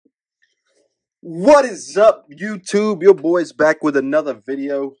What is up, YouTube? Your boy's back with another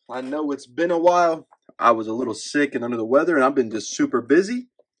video. I know it's been a while. I was a little sick and under the weather, and I've been just super busy.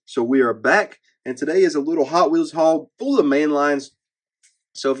 So we are back, and today is a little Hot Wheels haul full of main lines.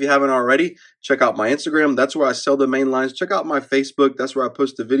 So if you haven't already, check out my Instagram. That's where I sell the main lines. Check out my Facebook. That's where I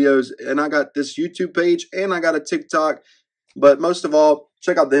post the videos. And I got this YouTube page, and I got a TikTok. But most of all,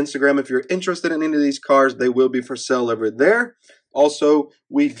 check out the Instagram. If you're interested in any of these cars, they will be for sale over there. Also,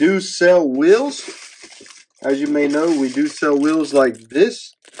 we do sell wheels. As you may know, we do sell wheels like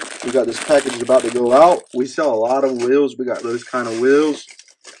this. We got this package about to go out. We sell a lot of wheels. We got those kind of wheels.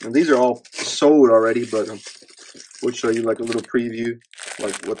 And these are all sold already, but we'll show you like a little preview,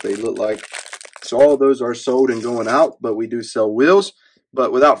 like what they look like. So all of those are sold and going out, but we do sell wheels.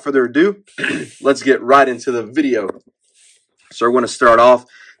 But without further ado, let's get right into the video. So we're going to start off.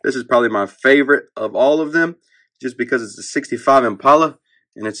 This is probably my favorite of all of them, just because it's a 65 Impala,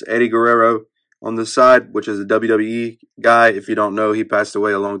 and it's Eddie Guerrero on the side, which is a WWE guy. If you don't know, he passed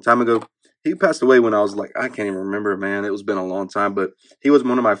away a long time ago. He passed away when I was like, I can't even remember, man. It was been a long time, but he was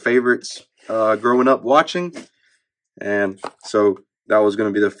one of my favorites growing up watching. And so that was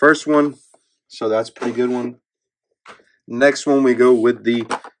going to be the first one. So that's a pretty good one. Next one, we go with the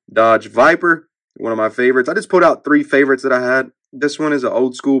Dodge Viper, one of my favorites. I just put out 3 favorites that I had. This one is an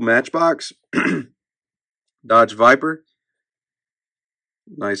old school Matchbox. Dodge Viper.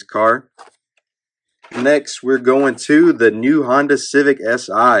 Nice car. Next, we're going to the new Honda Civic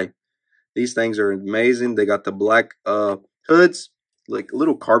Si. These things are amazing. They got the black hoods, like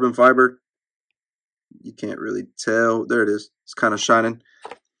little carbon fiber. You can't really tell. There it is. It's kind of shining.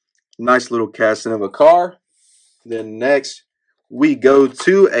 Nice little casting of a car. Then next, we go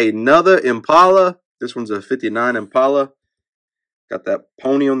to another Impala. This one's a 59 Impala. Got that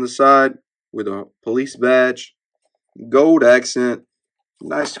pony on the side with a police badge. Gold accent.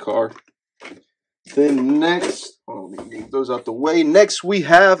 Nice car. Then next, let me get those out the way. Next, we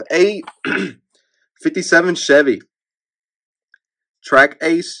have a 57 Chevy Track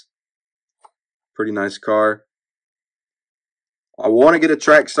Ace. Pretty nice car. I want to get a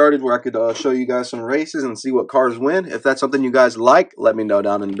track started where I could show you guys some races and see what cars win. If that's something you guys like, let me know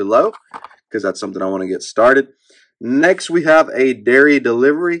down in below, because that's something I want to get started. Next, we have a dairy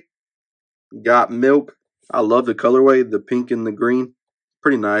delivery. Got milk. I love the colorway, the pink and the green.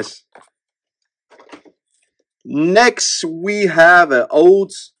 Pretty nice. Next, we have an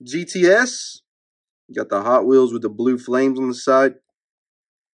Olds GTS. Got the Hot Wheels with the blue flames on the side.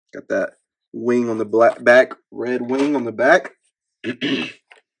 Got that wing on the black back, red wing on the back.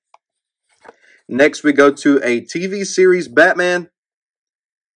 Next, we go to a TV series Batman.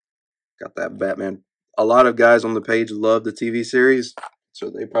 Got that Batman. A lot of guys on the page love the TV series,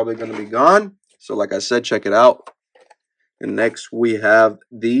 so they're probably going to be gone. So like I said, check it out. And next, we have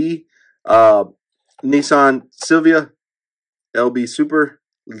the Nissan Silvia LB Super,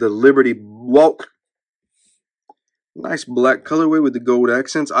 the Liberty Walk. Nice black colorway with the gold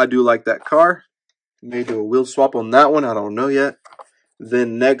accents. I do like that car. May do a wheel swap on that one. I don't know yet.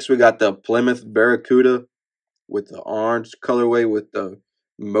 Then next, we got the Plymouth Barracuda with the orange colorway with the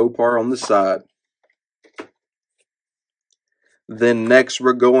Mopar on the side. Then next,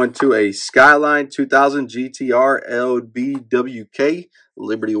 we're going to a Skyline 2000 GTR LBWK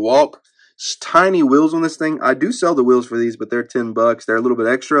Liberty Walk. It's tiny wheels on this thing. I do sell the wheels for these, but they're $10. They're a little bit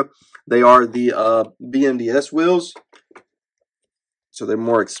extra. They are the BMDS wheels, so they're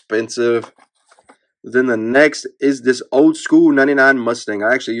more expensive. Then the next is this old school 99 Mustang.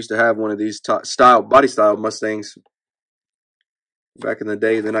 I actually used to have one of these body style Mustangs back in the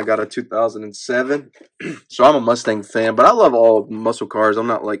day. Then I got a 2007. So I'm a Mustang fan, but I love all muscle cars. I'm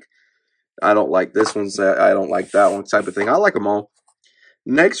not like, I don't like this one, so I don't like that one type of thing. I like them all.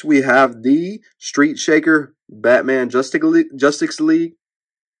 Next, we have the Street Shaker Batman Justice League.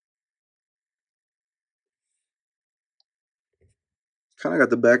 Kind of got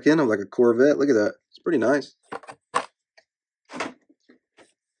the back end of like a Corvette. Look at that. It's pretty nice.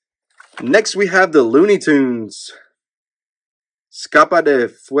 Next, we have the Looney Tunes Scapa de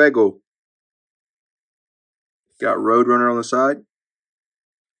Fuego. Got Roadrunner on the side.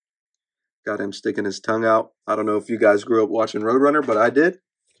 Got him sticking his tongue out. I don't know if you guys grew up watching Roadrunner, but I did.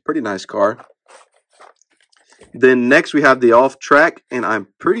 Pretty nice car. Then next, we have the Off Track, and I'm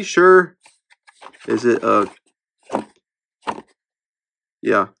pretty sure, is it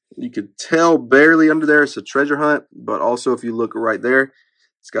yeah, you could tell barely under there it's a treasure hunt, but also if you look right there,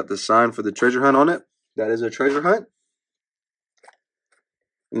 it's got the sign for the treasure hunt on it. That is a treasure hunt.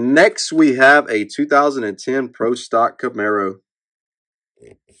 Next, we have a 2010 Pro Stock Camaro.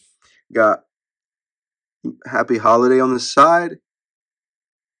 Got Happy Holiday on the side.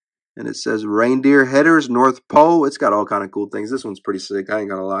 And it says reindeer headers, North Pole. It's got all kind of cool things. This one's pretty sick. I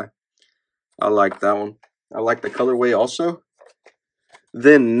ain't gonna lie. I like that one. I like the colorway also.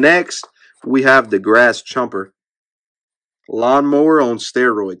 Then next, we have the Grass Chomper. Lawnmower on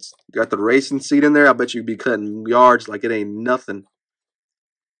steroids. Got the racing seat in there. I bet you'd be cutting yards like it ain't nothing.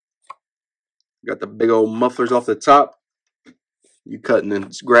 Got the big old mufflers off the top. You cutting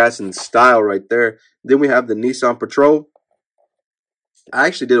the grass in style right there. Then we have the Nissan Patrol. I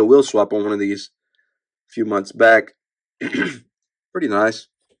actually did a wheel swap on one of these a few months back. Pretty nice.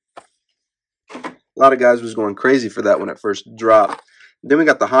 A lot of guys was going crazy for that when it first dropped. Then we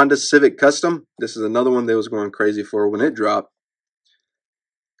got the Honda Civic Custom. This is another one they was going crazy for when it dropped.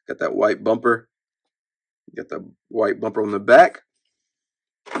 Got that white bumper. Got the white bumper on the back.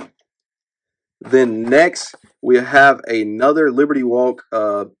 Then next, we have another Liberty Walk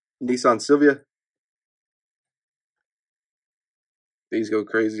Nissan Silvia. These go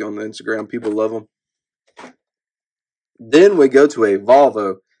crazy on the Instagram. People love them. Then we go to a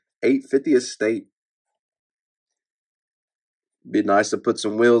Volvo 850 Estate. Be nice to put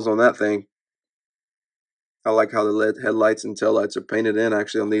some wheels on that thing. I like how the LED headlights and taillights are painted in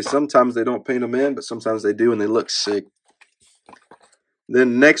actually on these. Sometimes they don't paint them in, but sometimes they do and they look sick.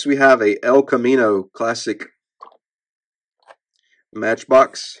 Then next we have a El Camino Classic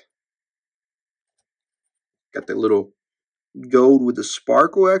Matchbox. Got the little gold with the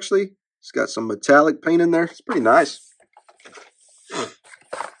sparkle actually. It's got some metallic paint in there. It's pretty nice.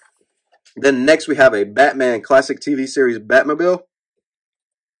 Then next we have a Batman Classic TV Series Batmobile.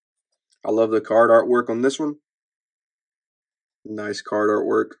 I love the card artwork on this one. Nice card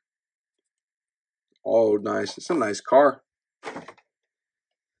artwork. Oh, nice. It's a nice car.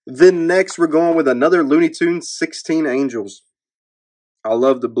 Then next we're going with another Looney Tunes 16 Angels. I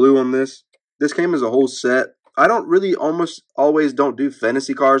love the blue on this. This came as a whole set. I don't really almost always don't do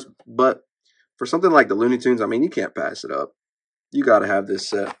fantasy cars, but for something like the Looney Tunes, I mean, you can't pass it up. You got to have this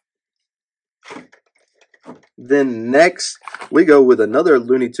set. Then next, we go with another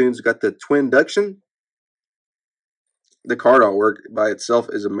Looney Tunes. We got the Twinduction. The card artwork by itself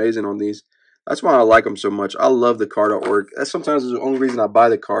is amazing on these. That's why I like them so much. I love the card artwork. That's sometimes the only reason I buy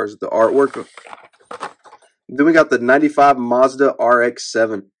the cars, the artwork. Then we got the 95 Mazda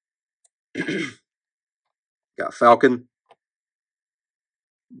RX-7. Got Falcon.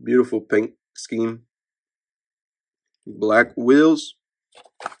 Beautiful paint scheme. Black wheels.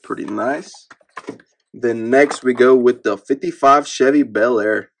 Pretty nice. Then next we go with the 55 Chevy Bel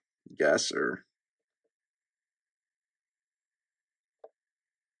Air. Yes, sir.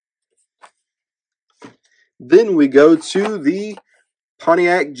 Then we go to the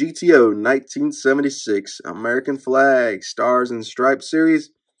Pontiac GTO 1976 American Flag Stars and Stripes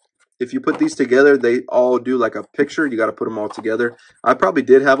series. If you put these together, they all do like a picture. You got to put them all together. I probably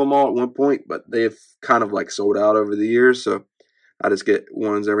did have them all at one point, but they've kind of like sold out over the years. So I just get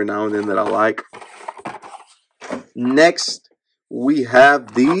ones every now and then that I like. Next, we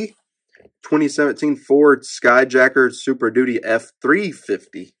have the 2017 Ford Skyjacker Super Duty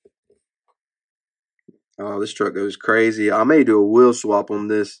F350. Oh, this truck goes crazy. I may do a wheel swap on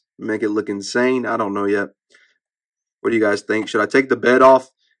this, make it look insane. I don't know yet. What do you guys think? Should I take the bed off?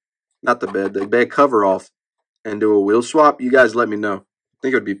 Not the bed cover off and do a wheel swap? You guys let me know. I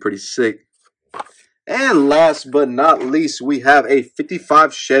think it would be pretty sick. And last but not least, we have a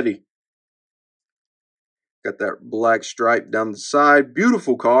 55 Chevy. Got that black stripe down the side.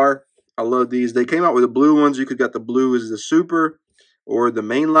 Beautiful car. I love these. They came out with the blue ones. You could get the blue as the Super or the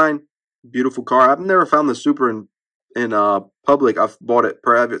Mainline. Beautiful car. I've never found the Super in public. I've bought it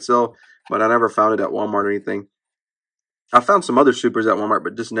private sale, but I never found it at Walmart or anything. I found some other Supers at Walmart,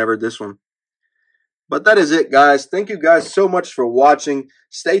 but just never this one. But that is it, guys. Thank you guys so much for watching.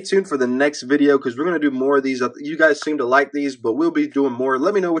 Stay tuned for the next video because we're going to do more of these. You guys seem to like these, but we'll be doing more.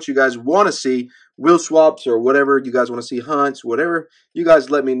 Let me know what you guys want to see. Wheel swaps or whatever you guys want to see, hunts, whatever. You guys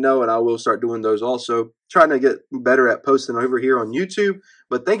let me know, and I will start doing those also. Trying to get better at posting over here on YouTube.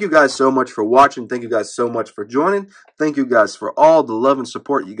 But thank you guys so much for watching. Thank you guys so much for joining. Thank you guys for all the love and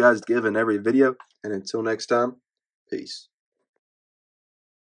support you guys give in every video. And until next time, peace.